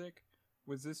ceremonial music?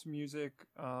 Was this music,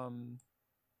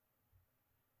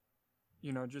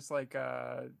 just like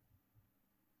a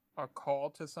call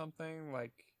to something,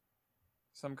 like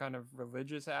some kind of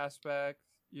religious aspect?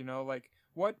 Like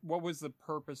what was the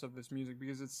purpose of this music?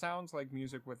 Because it sounds like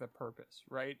music with a purpose,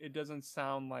 right? It doesn't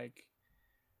sound like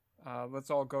let's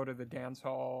all go to the dance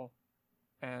hall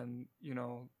and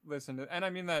listen to, and I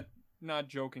mean that not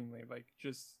jokingly, like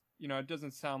just it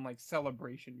doesn't sound like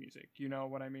celebration music. You know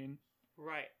what I mean?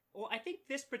 Right. Well, I think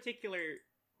this particular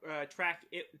track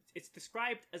it's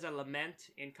described as a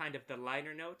lament in kind of the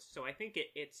liner notes, so I think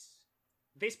it's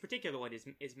this particular one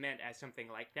is meant as something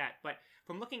like that. But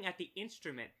from looking at the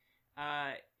instrument,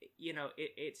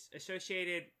 it's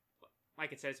associated,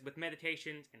 like it says, with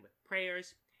meditations and with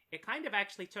prayers. It kind of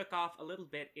actually took off a little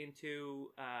bit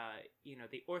into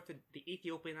the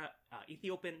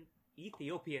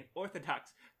Ethiopian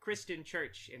Orthodox Christian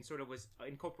Church, and sort of was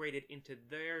incorporated into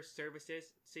their services,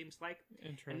 it seems like.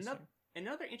 Interesting.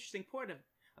 Another interesting part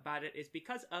about it is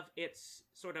because of its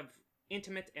sort of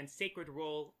intimate and sacred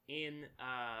role in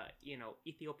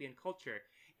Ethiopian culture,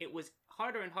 it was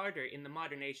harder and harder in the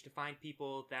modern age to find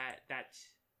people that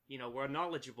were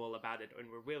knowledgeable about it and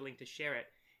were willing to share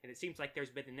it. And it seems like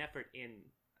there's been an effort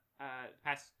in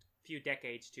past few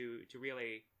decades to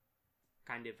really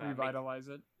kind of revitalize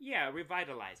it. Yeah,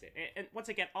 revitalize it. And once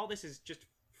again, all this is just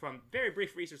from very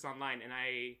brief research online, and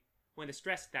I want to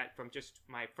stress that from just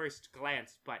my first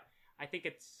glance, but I think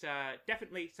it's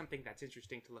definitely something that's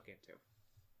interesting to look into.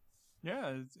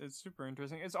 Yeah, it's super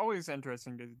interesting. It's always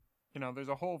interesting to, there's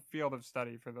a whole field of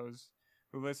study for those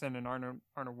who listen and aren't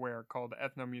aware called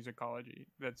ethnomusicology.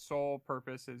 That's sole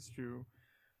purpose is to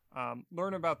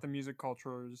learn about the music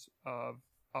cultures of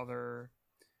other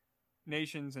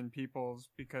nations and peoples,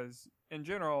 because in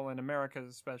general, in America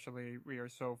especially, we are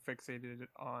so fixated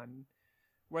on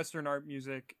Western art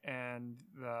music and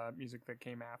the music that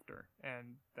came after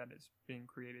and that is being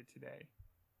created today.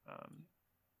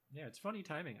 Yeah, it's funny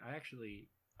timing. I have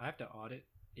to audit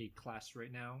a class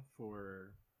right now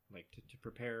for to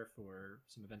prepare for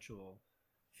some eventual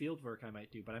field work I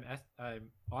might do, but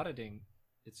I'm auditing.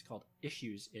 It's called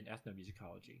Issues in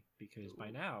Ethnomusicology, because by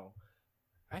now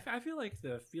I feel like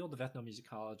the field of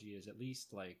ethnomusicology is at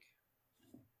least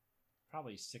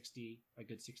probably a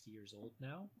good 60 years old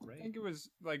now, right? I think it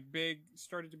was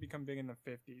started to become big in the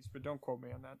 50s, but don't quote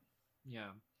me on that.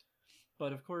 Yeah.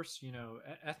 But of course,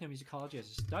 ethnomusicology as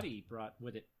a study brought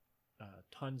with it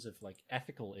tons of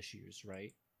ethical issues,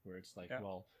 right? Where it's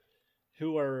well,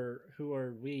 who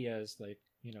are we as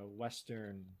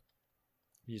Western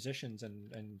musicians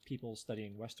and people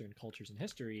studying Western cultures and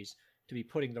histories to be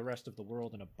putting the rest of the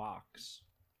world in a box,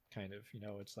 kind of,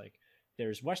 it's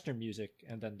there's Western music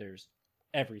and then there's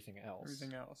everything else.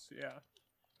 Everything else, yeah.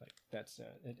 That's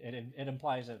it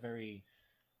implies a very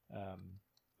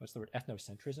what's the word,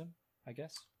 ethnocentrism, I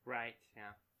guess. Right.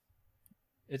 Yeah.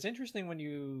 It's interesting when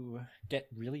you get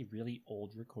really, really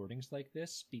old recordings like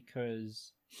this,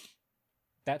 because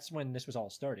that's when this was all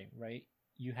starting, right?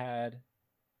 You had,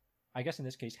 I guess in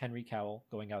this case, Henry Cowell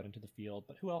going out into the field,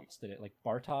 but who else did it? Like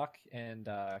Bartok and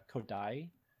Kodai,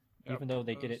 even though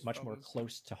they did it much more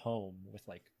close to home with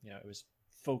it was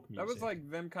folk music. That was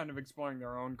them kind of exploring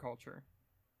their own culture.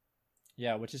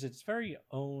 Yeah, which is its very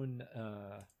own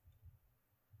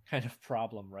kind of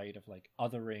problem, right? Of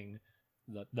othering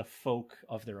the folk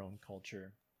of their own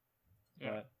culture.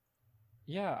 Yeah. But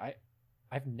yeah,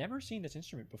 I've never seen this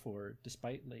instrument before,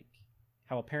 despite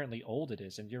how apparently old it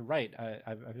is. And you're right.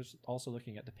 I was also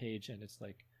looking at the page, and it's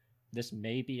this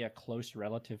may be a close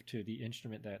relative to the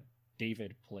instrument that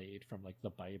David played from the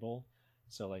Bible.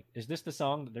 So is this the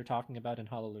song that they're talking about in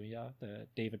Hallelujah that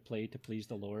David played to please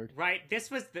the Lord? Right. This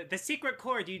was the secret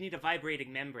chord. You need a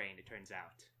vibrating membrane, it turns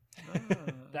out.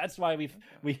 That's why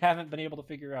we haven't been able to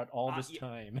figure out all this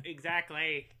time.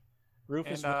 Exactly.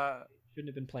 Rufus And shouldn't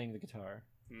have been playing the guitar.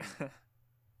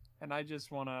 and I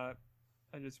just wanna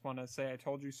say I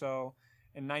told you so.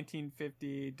 In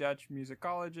 1950, Dutch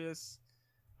musicologist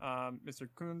Mr.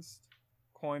 Kunst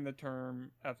coined the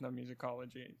term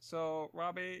ethnomusicology. So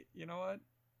Robbie, you know what?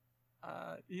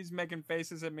 He's making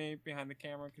faces at me behind the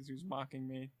camera because he was mocking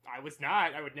me. I was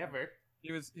not. I would never.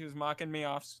 He was mocking me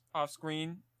off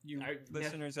screen. You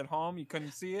listeners at home, you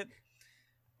couldn't see it,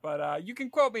 but you can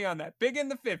quote me on that. Big in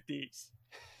the 50s.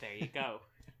 There you go.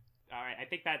 All right, I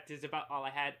think that is about all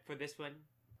I had for this one.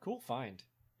 Cool find.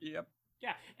 Yep.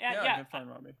 Yeah, Good find,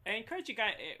 Robbie. I encourage you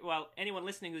guys, well, anyone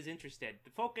listening who's interested, the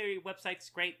Folkary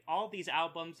website's great. All these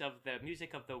albums of the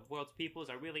music of the world's peoples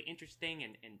are really interesting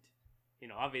and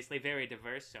obviously very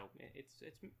diverse, so it's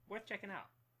worth checking out.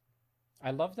 I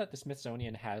love that the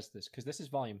Smithsonian has this, because this is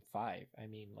volume 5. I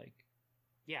mean, like...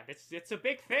 Yeah, it's a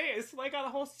big thing. It's like on a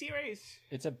whole series.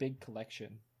 It's a big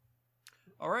collection.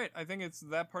 All right, I think it's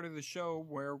that part of the show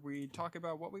where we talk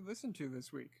about what we listened to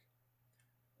this week.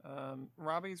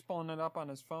 Robbie's pulling it up on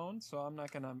his phone, so I'm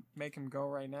not gonna make him go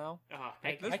right now. Oh,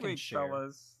 This week,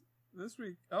 fellas. This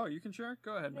week, you can share.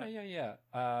 Go ahead, man.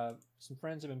 Yeah. Some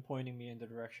friends have been pointing me in the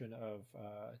direction of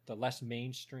the less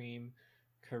mainstream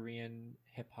Korean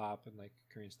hip hop and like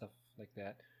Korean stuff like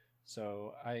that.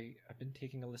 So I've been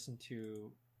taking a listen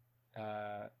to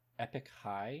Epic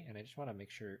High, and I just want to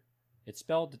make sure it's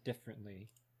spelled differently.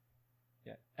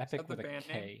 Yeah, Epic with a K.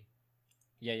 Name?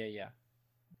 Yeah.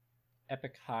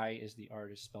 Epic High is the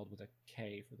artist, spelled with a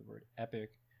K for the word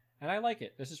epic. And I like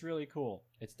it. This is really cool.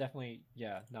 It's definitely,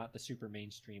 not the super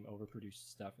mainstream, overproduced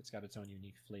stuff. It's got its own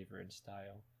unique flavor and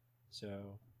style.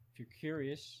 So, if you're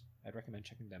curious, I'd recommend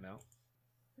checking them out.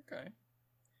 Okay.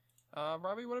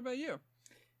 Robbie, what about you?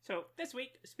 So, this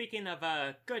week, speaking of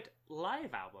good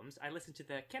live albums, I listened to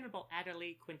the Cannonball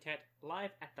Adderley Quintet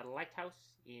live at the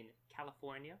Lighthouse in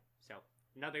California. So,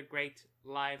 another great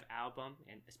live album,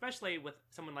 and especially with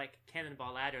someone like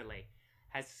Cannonball Adderley,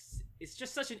 is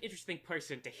just such an interesting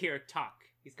person to hear talk.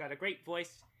 He's got a great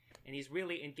voice, and he's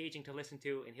really engaging to listen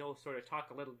to, and he'll sort of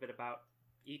talk a little bit about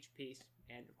each piece.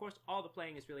 And of course, all the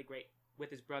playing is really great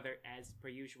with his brother as per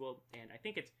usual. And I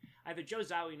think it's either Joe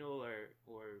Zawinul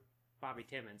or Bobby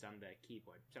Timmons on the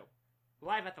keyboard. So,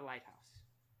 live at the Lighthouse.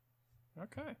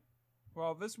 Okay.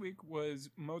 Well, this week was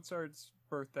Mozart's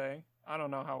birthday. I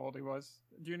don't know how old he was.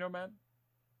 Do you know, Matt?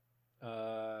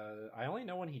 I only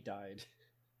know when he died.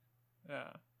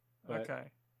 Yeah. But okay.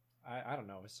 I don't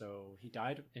know. So he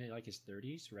died in like his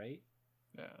 30s, right?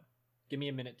 Yeah. Give me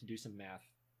a minute to do some math.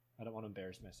 I don't want to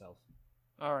embarrass myself.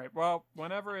 All right. Well,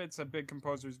 whenever it's a big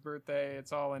composer's birthday,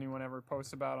 it's all anyone ever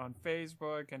posts about on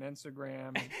Facebook and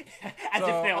Instagram. As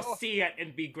if they'll see it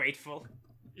and be grateful.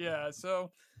 Yeah.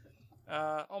 So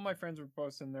all my friends were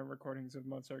posting their recordings of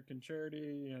Mozart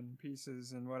concerti and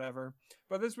pieces and whatever.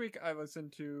 But this week I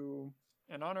listened to,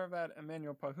 in honor of that,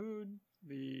 Emmanuel Pahud,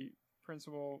 the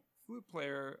principal flute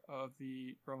player of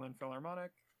the Berlin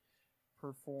Philharmonic,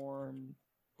 performed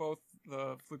both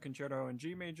the flute concerto in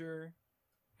G major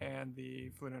and the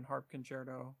flute and harp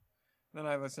concerto. Then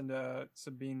I listened to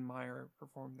Sabine Meyer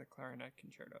perform the clarinet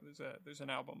concerto. There's an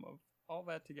album of all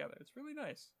that together. It's really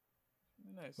nice.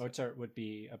 Really nice. Mozart would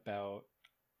be about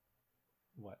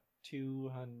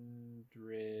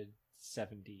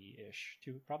 270-ish,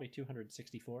 probably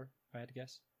 264 if I had to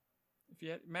guess. If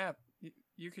you had math,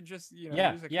 you could just use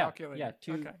a calculator. Yeah,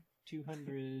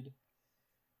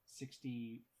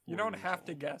 260. You don't have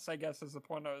to guess. I guess is the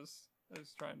point I was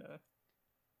trying to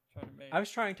make. I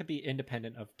was trying to be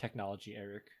independent of technology,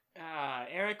 Eric.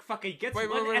 Eric fucking gets one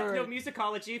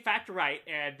ethnomusicology fact right,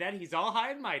 and then he's all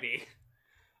high and mighty.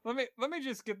 Let me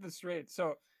just get this straight.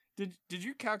 So, did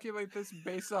you calculate this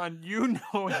based on you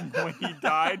knowing when he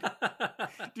died?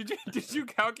 Did you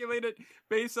calculate it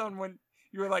based on when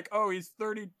you were like, oh, he's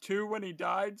 32 when he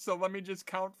died, so let me just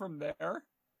count from there?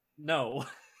 No.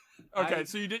 Okay,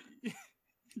 so you did.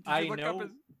 I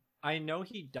know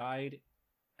he died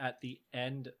at the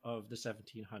end of the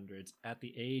 1700s at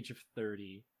the age of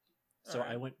 30. So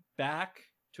I went back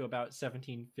to about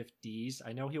 1750s.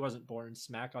 I know he wasn't born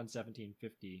smack on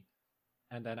 1750.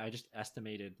 And then I just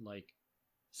estimated like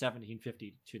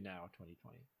 1750 to now,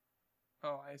 2020.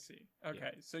 Oh, I see. Okay,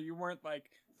 yeah. So you weren't like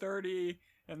 30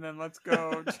 and then let's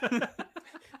go. Let's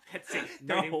see.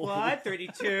 31,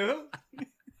 32.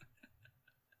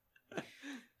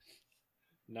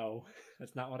 No,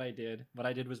 that's not what I did. What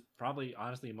I did was probably,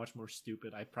 honestly, much more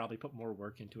stupid. I probably put more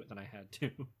work into it than I had to.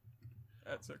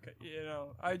 That's okay.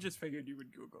 I just figured you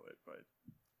would Google it, but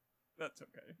that's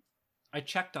okay. I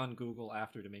checked on Google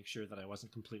after to make sure that I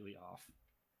wasn't completely off.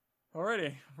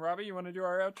 Alrighty, Robbie, you want to do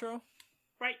our outro?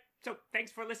 Right, so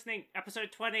thanks for listening.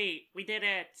 Episode 20, we did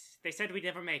it. They said we'd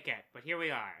never make it, but here we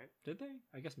are. Did they?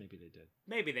 I guess maybe they did.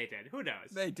 Maybe they did. Who knows?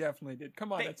 They definitely did.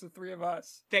 Come on, They- it's the three of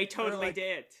us. They totally like-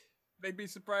 did. They'd be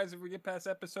surprised if we get past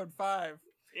episode 5.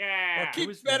 Yeah. Well, keep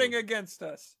Who's betting they? against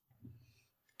us.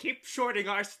 Keep shorting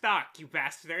our stock, you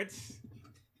bastards.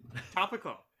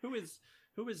 Topical. Who is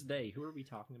they? Who are we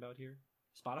talking about here?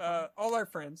 Spotify? All our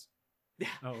friends.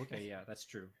 Oh, okay, yeah, that's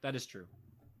true. That is true.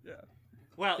 Yeah,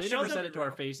 Well, They show never them. said it to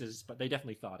our faces, but they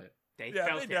definitely thought it. They yeah,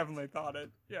 felt they it. definitely thought it.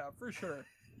 Yeah, for sure.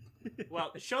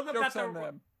 Well, show them Jokes that on they're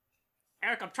them.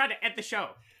 Eric. I'm trying to end the show.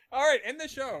 All right, end the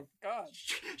show. God.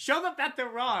 Show them that they're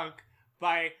wrong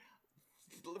by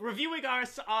reviewing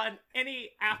us on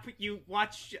any app you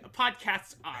watch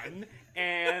podcasts on.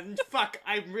 And fuck,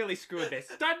 I'm really screwing this.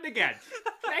 Starting again.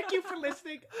 Thank you for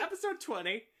listening. Episode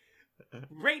 20.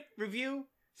 Rate, review,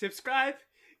 subscribe.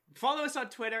 Follow us on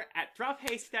Twitter at Drop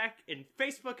Haystack, and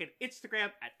Facebook and Instagram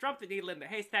at Drop the Needle in the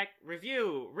Haystack.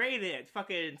 Review, rate it,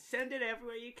 fucking send it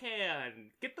everywhere you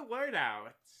can. Get the word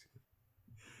out.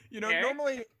 You know, Eric?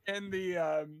 normally in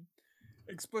the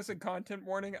explicit content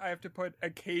warning, I have to put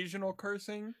occasional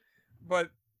cursing,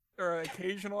 or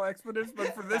occasional expletives.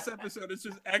 But for this episode, it's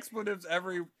just expletives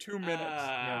every 2 minutes.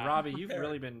 Yeah, Robbie, you've Eric.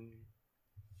 really been.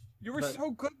 You were but- so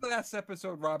good last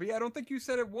episode, Robbie. I don't think you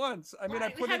said it once. I mean, Why? I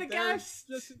We put had it a there. guest.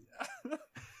 Just...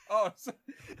 oh, so...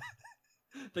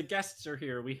 The guests are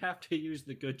here. We have to use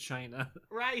the good china.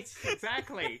 Right,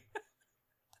 exactly.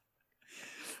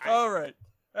 all right.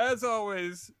 As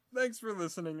always, thanks for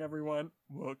listening, everyone.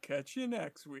 We'll catch you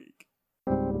next week.